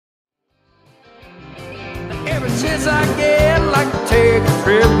Every chance I get, I'd like to take a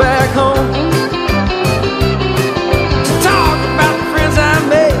trip back home to talk about the friends I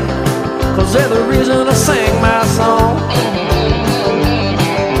made, 'cause they're the reason I sang my song.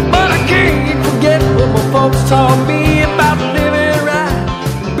 But I can't forget what my folks taught me about living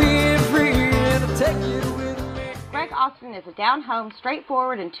right, being free, and to take it with me. Greg Austin is a down-home,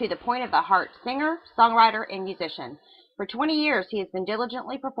 straightforward, and to-the-point-of-the-heart singer, songwriter, and musician. For 20 years, he has been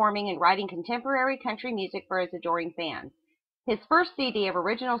diligently performing and writing contemporary country music for his adoring fans. His first CD of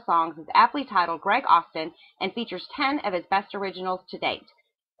original songs is aptly titled Greg Austin and features 10 of his best originals to date.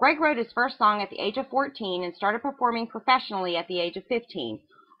 Greg wrote his first song at the age of 14 and started performing professionally at the age of 15.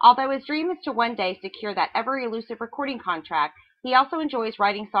 Although his dream is to one day secure that ever-elusive recording contract, he also enjoys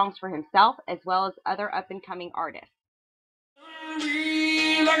writing songs for himself as well as other up-and-coming artists.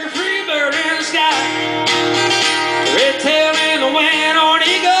 Like a free bird in the sky, red tail in the wind, or an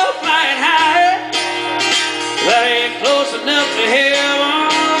eagle flying high. That ain't close enough to heaven.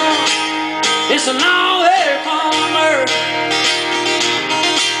 It's a long way from earth.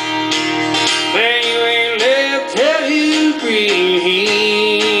 Man, you ain't lived till you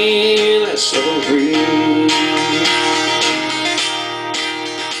breathe. That's so free.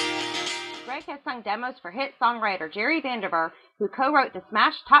 Greg has sung demos for hit songwriter Jerry Vandiver, who co-wrote the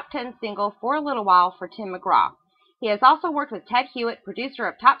smash top 10 single For a Little While for Tim McGraw. He has also worked with Ted Hewitt, producer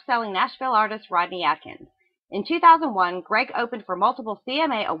of top-selling Nashville artist Rodney Atkins. In 2001, Greg opened for multiple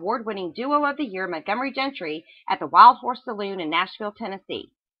CMA award-winning Duo of the Year Montgomery Gentry at the Wild Horse Saloon in Nashville,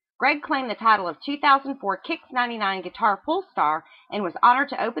 Tennessee. Greg claimed the title of 2004 Kicks 99 Guitar Full Star and was honored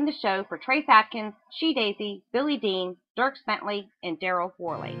to open the show for Trace Atkins, She Daisy, Billy Dean, Dierks Bentley, and Daryl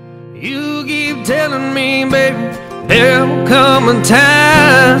Worley. You keep telling me, baby, there'll come a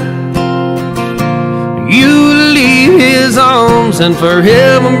time you leave his arms and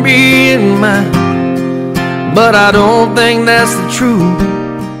forever be in mine. But I don't think that's the truth,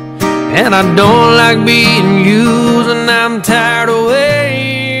 and I don't like being used, and I'm tired of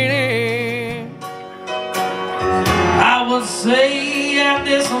waiting. I would say at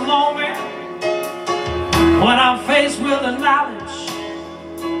this moment, when I'm faced with the knowledge,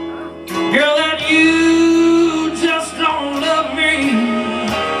 girl, that you just don't love me,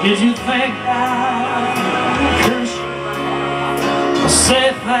 did you think I'd curse you or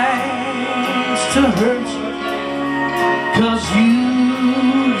say things to hurt you? 'Cause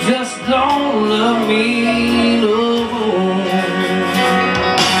you just don't love me no more.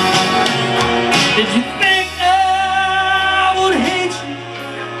 Did you think I would hate you?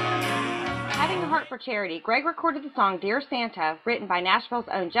 Having a heart for charity, Greg recorded the song Dear Santa, written by Nashville's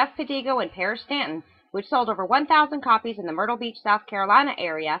own Jeff Padigo and Parrish Stanton, which sold over 1,000 copies in the Myrtle Beach, South Carolina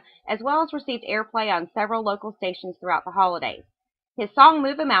area, as well as received airplay on several local stations throughout the holidays. His song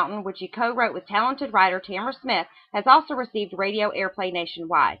Move a Mountain, which he co-wrote with talented writer Tamara Smith, has also received radio airplay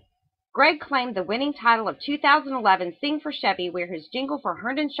nationwide. Greg claimed the winning title of 2011 Sing for Chevy, where his jingle for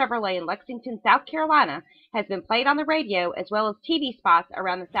Herndon Chevrolet in Lexington, South Carolina, has been played on the radio as well as TV spots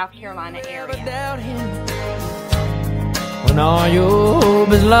around the South Carolina area. When all your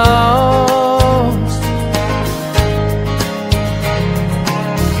hope is lost,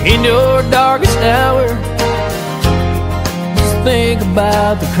 in your darkest hour, just think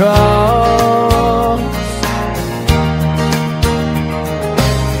about the cross,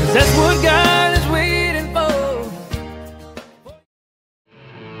 'cause that's what God is waiting for.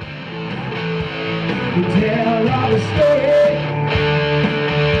 We tell all the story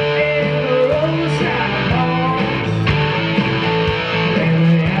in the roadside homes, and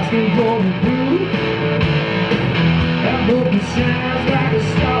we're asking for the proof. That book shines like a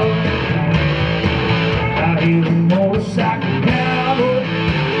star. Out here the motorcycle cowboy,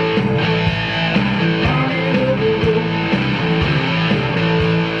 running up the road.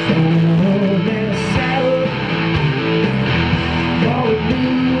 So hold in a saddle, all we do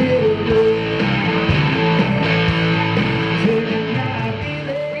is go.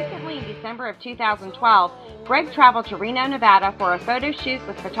 Recently, in December of 2012, Greg traveled to Reno, Nevada for a photo shoot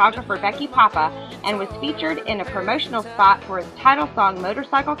with photographer Becky Papa and was featured in a promotional spot for his title song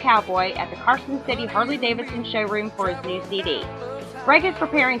Motorcycle Cowboy at the Carson City Harley-Davidson showroom for his new CD. Greg is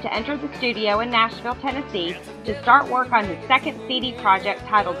preparing to enter the studio in Nashville, Tennessee to start work on his second CD project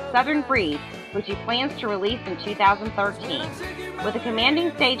titled Southern Breeze, which he plans to release in 2013. With a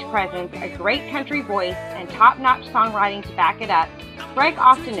commanding stage presence, a great country voice, and top-notch songwriting to back it up, Greg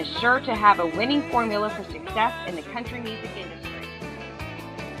Austin is sure to have a winning formula for success in the country music industry.